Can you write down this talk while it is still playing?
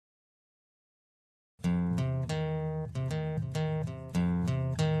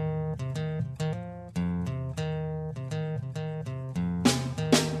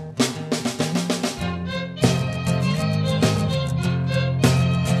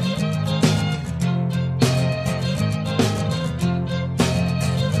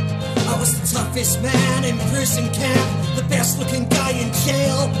toughest man in prison camp, the best looking guy in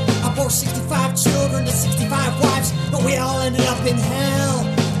jail. I bore 65 children to 65 wives, but we all ended up in hell.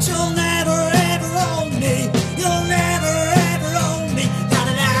 You'll never ever own me, you'll never ever own me. La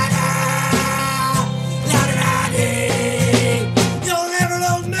da da da, la da da dee. You'll never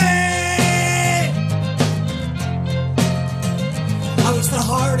own me. I was the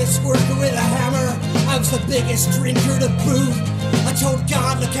hardest worker with a hammer, I was the biggest drinker to boot. I told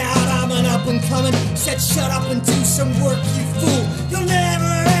God, look out, I'm an up and coming. Said, shut up and do some work, you fool. You'll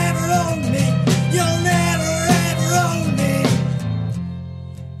never ever own me, you'll never ever own me.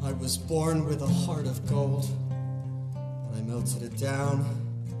 I was born with a heart of gold, and I melted it down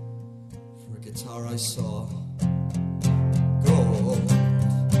for a guitar I saw gold.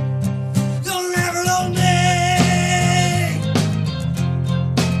 You'll never own me.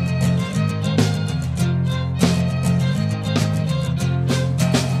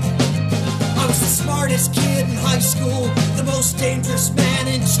 Smartest kid in high school, the most dangerous man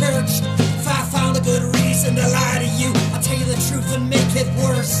in church. If I found a good reason to lie to you, I'll tell you the truth and make it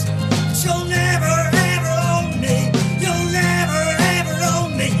worse. But you'll never ever own me, you'll never ever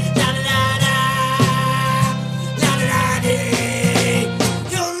own me. La da da da, la da da dee.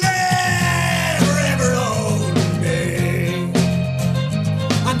 You'll never ever own me.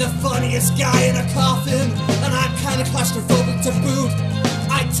 I'm the funniest guy in a coffin, and I'm kinda claustrophobic to boot.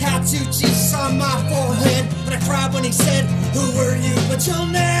 I tattooed Jesus on my forehead, and I cried when he said, who were you? But you'll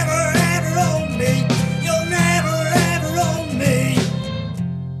never ever own me, you'll never ever own me.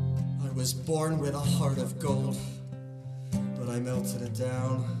 I was born with a heart of gold, but I melted it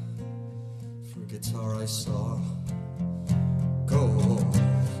down for a guitar I saw